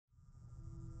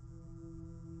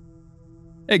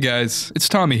Hey guys, it's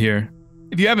Tommy here.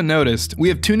 If you haven't noticed, we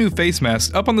have 2 new face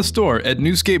masks up on the store at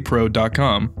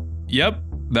NewScapePro.com. Yep,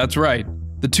 that's right.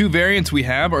 The 2 variants we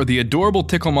have are the adorable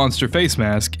Tickle Monster face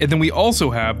mask, and then we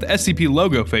also have the SCP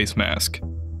logo face mask.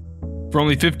 For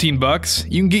only 15 bucks,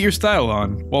 you can get your style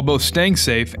on, while both staying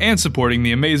safe and supporting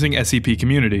the amazing SCP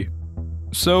community.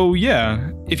 So yeah,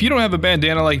 if you don't have a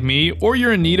bandana like me, or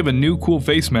you're in need of a new cool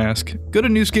face mask, go to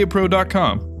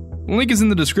NewScapePro.com. The link is in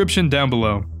the description down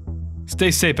below.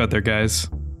 Stay safe out there, guys.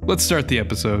 Let's start the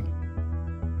episode.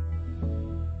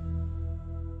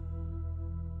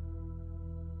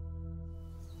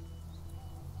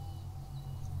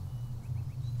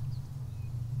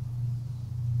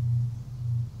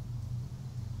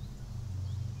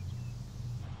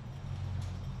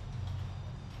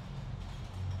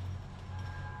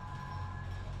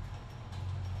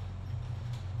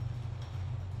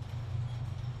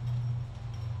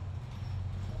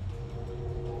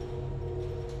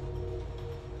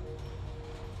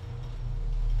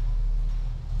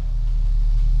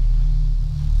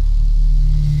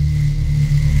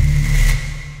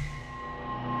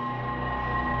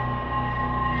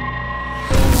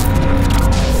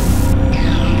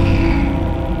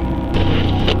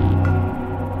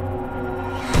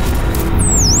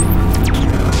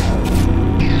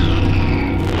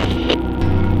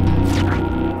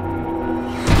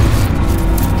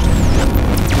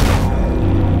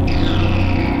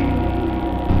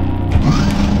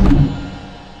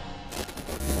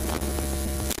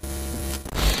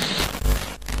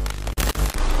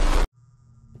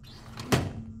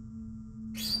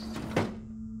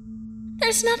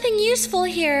 There's nothing useful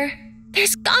here.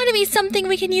 There's gotta be something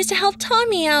we can use to help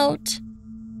Tommy out.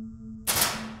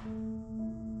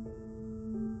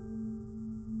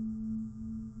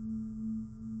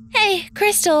 Hey,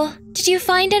 Crystal, did you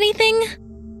find anything?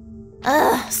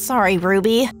 Sorry,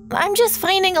 Ruby. I'm just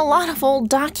finding a lot of old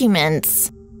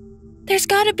documents. There's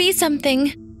gotta be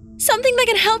something. Something that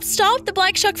can help stop the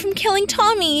Black Shuck from killing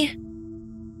Tommy.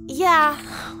 Yeah,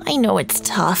 I know it's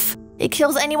tough. It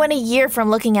kills anyone a year from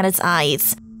looking at its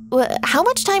eyes. How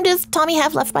much time does Tommy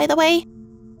have left, by the way?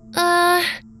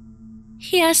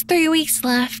 He has 3 weeks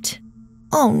left.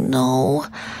 Oh no.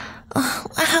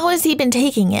 How has he been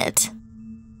taking it?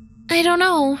 I don't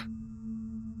know.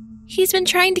 He's been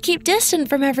trying to keep distant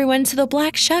from everyone so the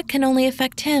Black Shuck can only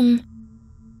affect him.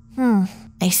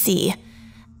 I see.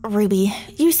 Ruby,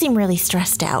 you seem really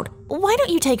stressed out. Why don't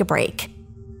you take a break?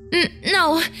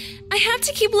 No, I have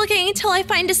to keep looking until I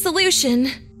find a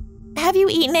solution. Have you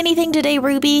eaten anything today,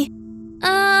 Ruby?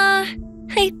 I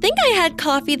think I had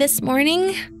coffee this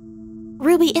morning.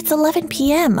 Ruby, it's 11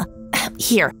 p.m.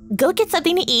 Here, go get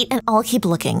something to eat and I'll keep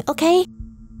looking, okay?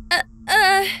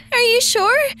 Are you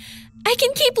sure? I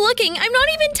can keep looking, I'm not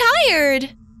even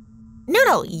tired.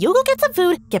 No, you go get some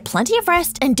food, get plenty of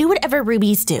rest, and do whatever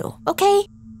Rubies do, okay?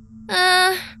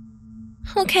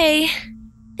 Okay.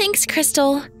 Thanks,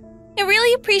 Crystal. I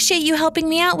really appreciate you helping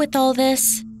me out with all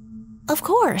this. Of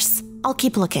course. I'll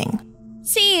keep looking.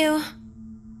 See you.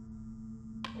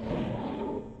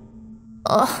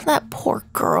 Ugh, that poor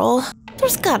girl.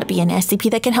 There's gotta be an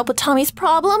SCP that can help with Tommy's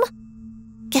problem.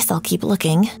 Guess I'll keep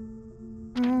looking.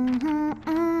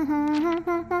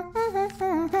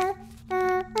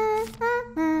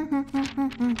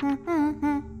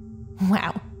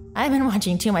 Wow, I've been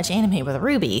watching too much anime with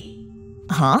Ruby.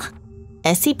 Huh?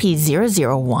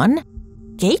 SCP-001?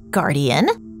 Gate Guardian?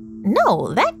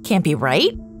 No, that can't be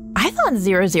right. I thought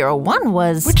 001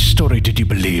 was… Which story did you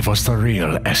believe was the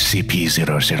real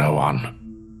SCP-001?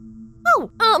 Oh,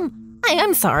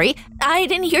 I'm sorry. I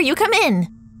didn't hear you come in.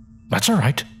 That's all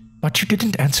right. But you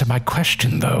didn't answer my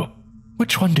question, though.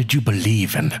 Which one did you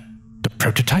believe in? The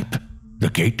prototype? The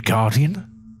Gate Guardian?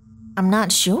 I'm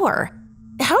not sure.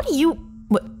 How do you…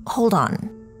 hold on.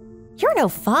 You're an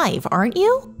 05, aren't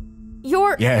you?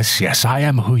 You're… Yes, I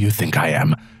am who you think I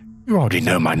am. You already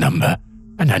know my number,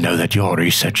 and I know that you're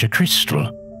researcher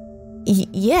Crystal.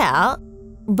 Yeah,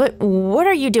 but what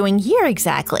are you doing here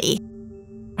exactly?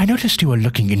 I noticed you were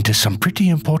looking into some pretty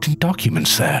important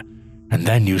documents there, and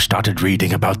then you started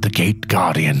reading about the Gate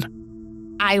Guardian.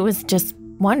 I was just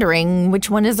wondering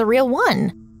which one is the real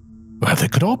one. Well, they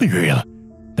could all be real.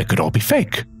 They could all be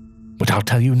fake. But I'll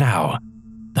tell you now,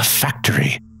 the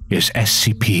factory is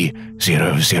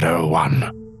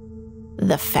SCP-001.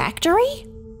 The factory?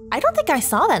 I don't think I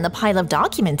saw that in the pile of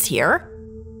documents here.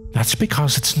 That's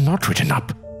because it's not written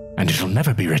up, and it'll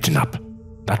never be written up.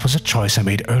 That was a choice I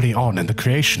made early on in the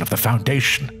creation of the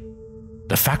Foundation.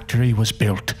 The factory was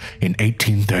built in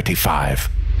 1835.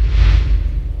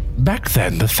 Back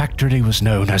then, the factory was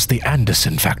known as the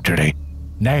Anderson Factory,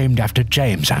 named after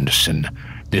James Anderson,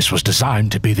 This was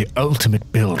designed to be the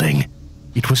ultimate building.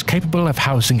 It was capable of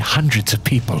housing hundreds of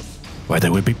people, where they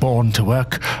would be born to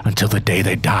work until the day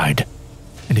they died,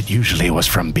 and it usually was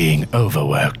from being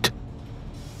overworked.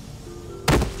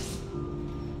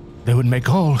 They would make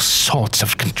all sorts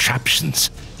of contraptions,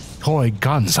 toy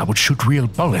guns that would shoot real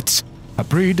bullets, a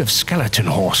breed of skeleton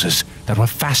horses that were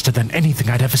faster than anything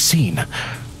I'd ever seen.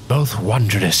 Both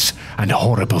wondrous and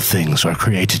horrible things were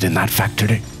created in that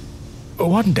factory.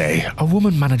 One day, a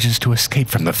woman manages to escape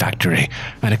from the factory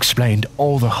and explained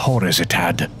all the horrors it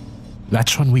had.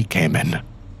 That's when we came in.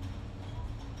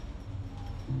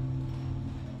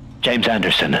 James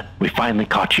Anderson, we finally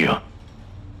caught you.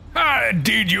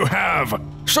 Indeed you have.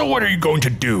 So what are you going to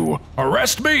do?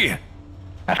 Arrest me?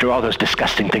 After all those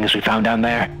disgusting things we found down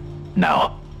there?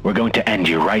 No, we're going to end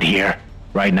you right here,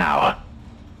 right now.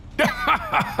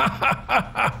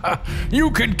 You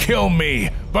can kill me,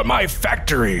 but my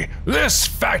factory, this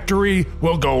factory,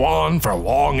 will go on for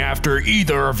long after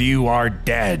either of you are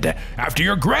dead. After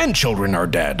your grandchildren are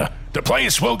dead, the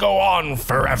place will go on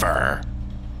forever.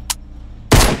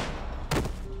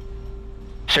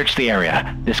 Search the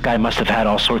area. This guy must have had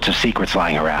all sorts of secrets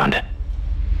lying around.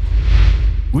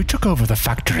 We took over the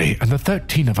factory, and the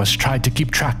 13 of us tried to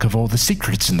keep track of all the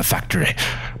secrets in the factory,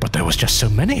 but there was just so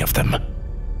many of them.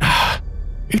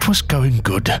 It was going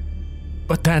good.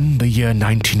 But then the year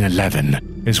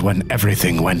 1911 is when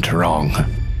everything went wrong.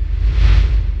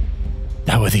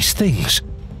 There were these things.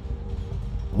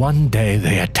 One day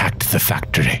they attacked the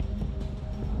factory.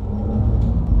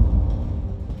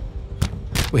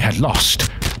 We had lost.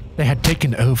 They had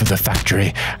taken over the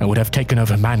factory and would have taken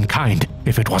over mankind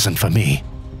if it wasn't for me.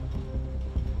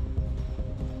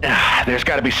 There's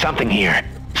got to be something here.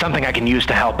 Something I can use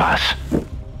to help us.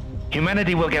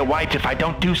 Humanity will get wiped if I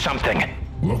don't do something.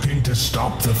 Looking to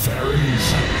stop the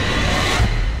fairies?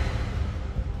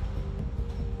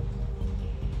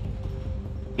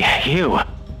 You?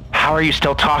 How are you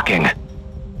still talking?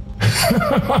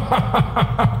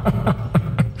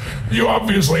 You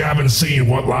obviously haven't seen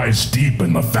what lies deep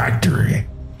in the factory.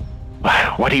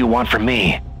 What do you want from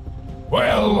me?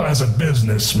 Well, as a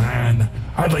businessman,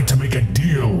 I'd like to make a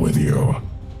deal with you.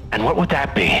 And what would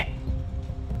that be?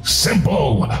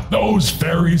 Simple. Those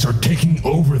fairies are taking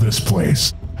over this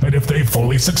place. And if they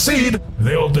fully succeed,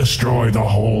 they'll destroy the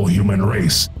whole human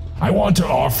race. I want to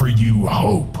offer you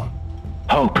hope.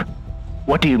 Hope?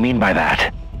 What do you mean by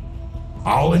that?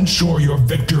 I'll ensure your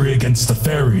victory against the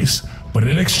fairies, but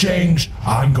in exchange,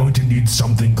 I'm going to need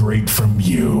something great from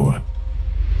you.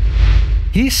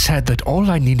 He said that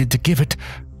all I needed to give it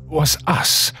was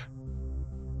us.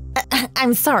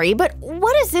 I'm sorry, but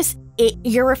what is this it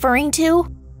you're referring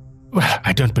to? Well,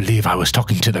 I don't believe I was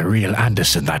talking to the real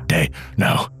Anderson that day.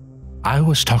 No, I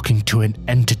was talking to an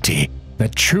entity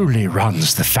that truly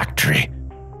runs the factory.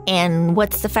 And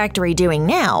what's the factory doing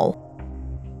now?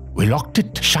 We locked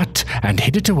it shut and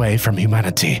hid it away from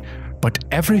humanity, but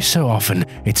every so often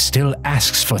it still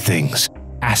asks for things,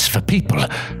 asks for people,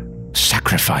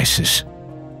 sacrifices.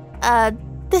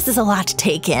 This is a lot to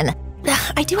take in.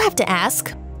 I do have to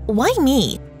ask, why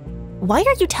me? Why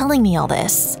are you telling me all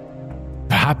this?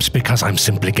 Perhaps because I'm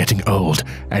simply getting old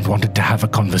and wanted to have a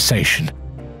conversation.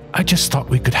 I just thought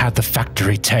we could have the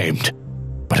factory tamed,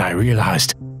 but I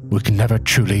realized we can never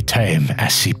truly tame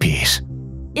SCPs.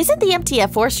 Isn't the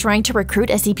MTF Force trying to recruit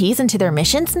SCPs into their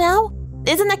missions now?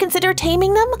 Isn't that considered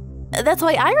taming them? That's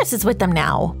why Iris is with them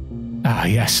now.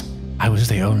 Yes. I was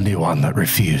the only one that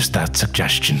refused that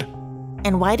suggestion.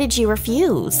 And why did you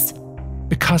refuse?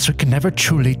 Because we can never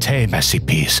truly tame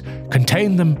SCPs.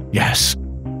 Contain them, yes.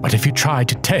 But if you try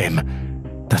to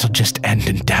tame, that'll just end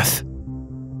in death.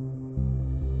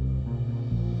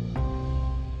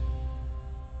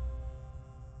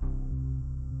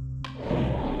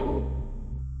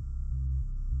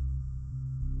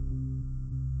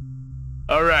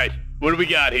 All right, what do we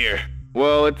got here?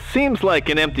 Well, it seems like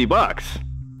an empty box.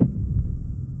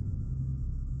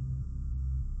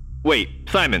 Wait,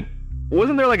 Simon,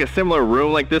 wasn't there like a similar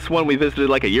room like this one we visited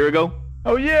like a year ago?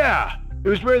 Oh yeah, it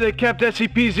was where they kept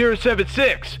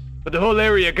SCP-076, but the whole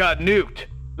area got nuked.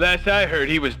 Last I heard,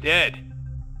 he was dead.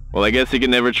 Well, I guess he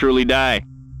can never truly die.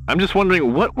 I'm just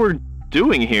wondering what we're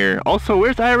doing here. Also,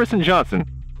 where's Iris and Johnson?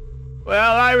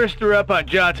 Well, Iris threw up on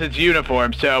Johnson's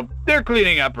uniform, so they're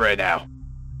cleaning up right now.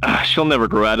 She'll never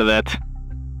grow out of that.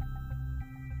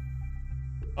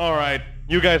 Alright,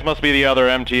 you guys must be the other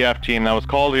MTF team that was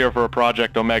called here for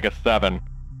Project Omega-7.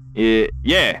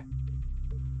 Yeah.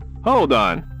 Hold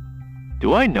on.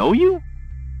 Do I know you?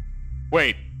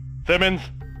 Wait, Simmons?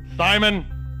 Simon?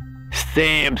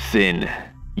 Samson.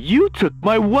 You took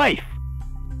my wife.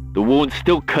 The wound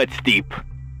still cuts deep.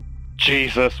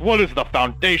 Jesus, what is the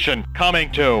Foundation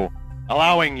coming to?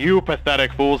 Allowing you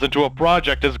pathetic fools into a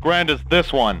project as grand as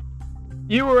this one.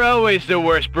 You were always the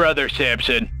worst brother,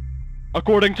 Samson.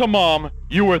 According to Mom,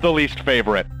 you were the least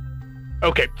favorite.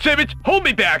 Okay, Simmons, hold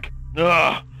me back!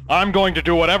 Ugh, I'm going to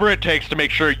do whatever it takes to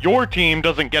make sure your team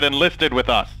doesn't get enlisted with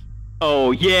us.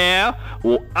 Oh yeah?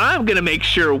 Well, I'm gonna make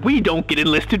sure we don't get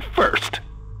enlisted first.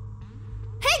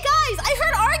 Hey guys, I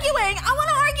heard arguing! I want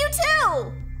to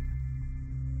argue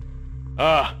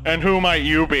too! And who might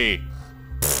you be?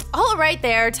 All right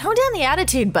there, tone down the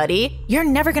attitude, buddy. You're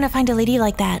never gonna find a lady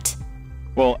like that.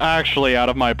 Well, actually, out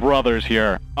of my brothers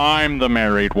here, I'm the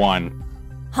married one.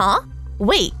 Huh?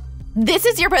 Wait, this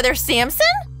is your brother Samson?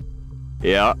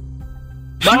 Yeah.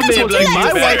 How could you do that my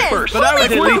to wife Simmons? first. But I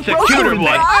was at least a cuter one.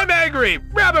 that. I'm angry!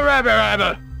 Rabba,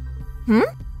 rabba,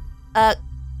 rabba!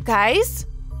 Guys?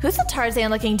 Who's the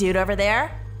Tarzan-looking dude over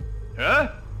there?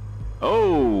 Huh?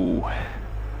 Oh,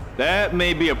 that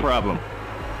may be a problem.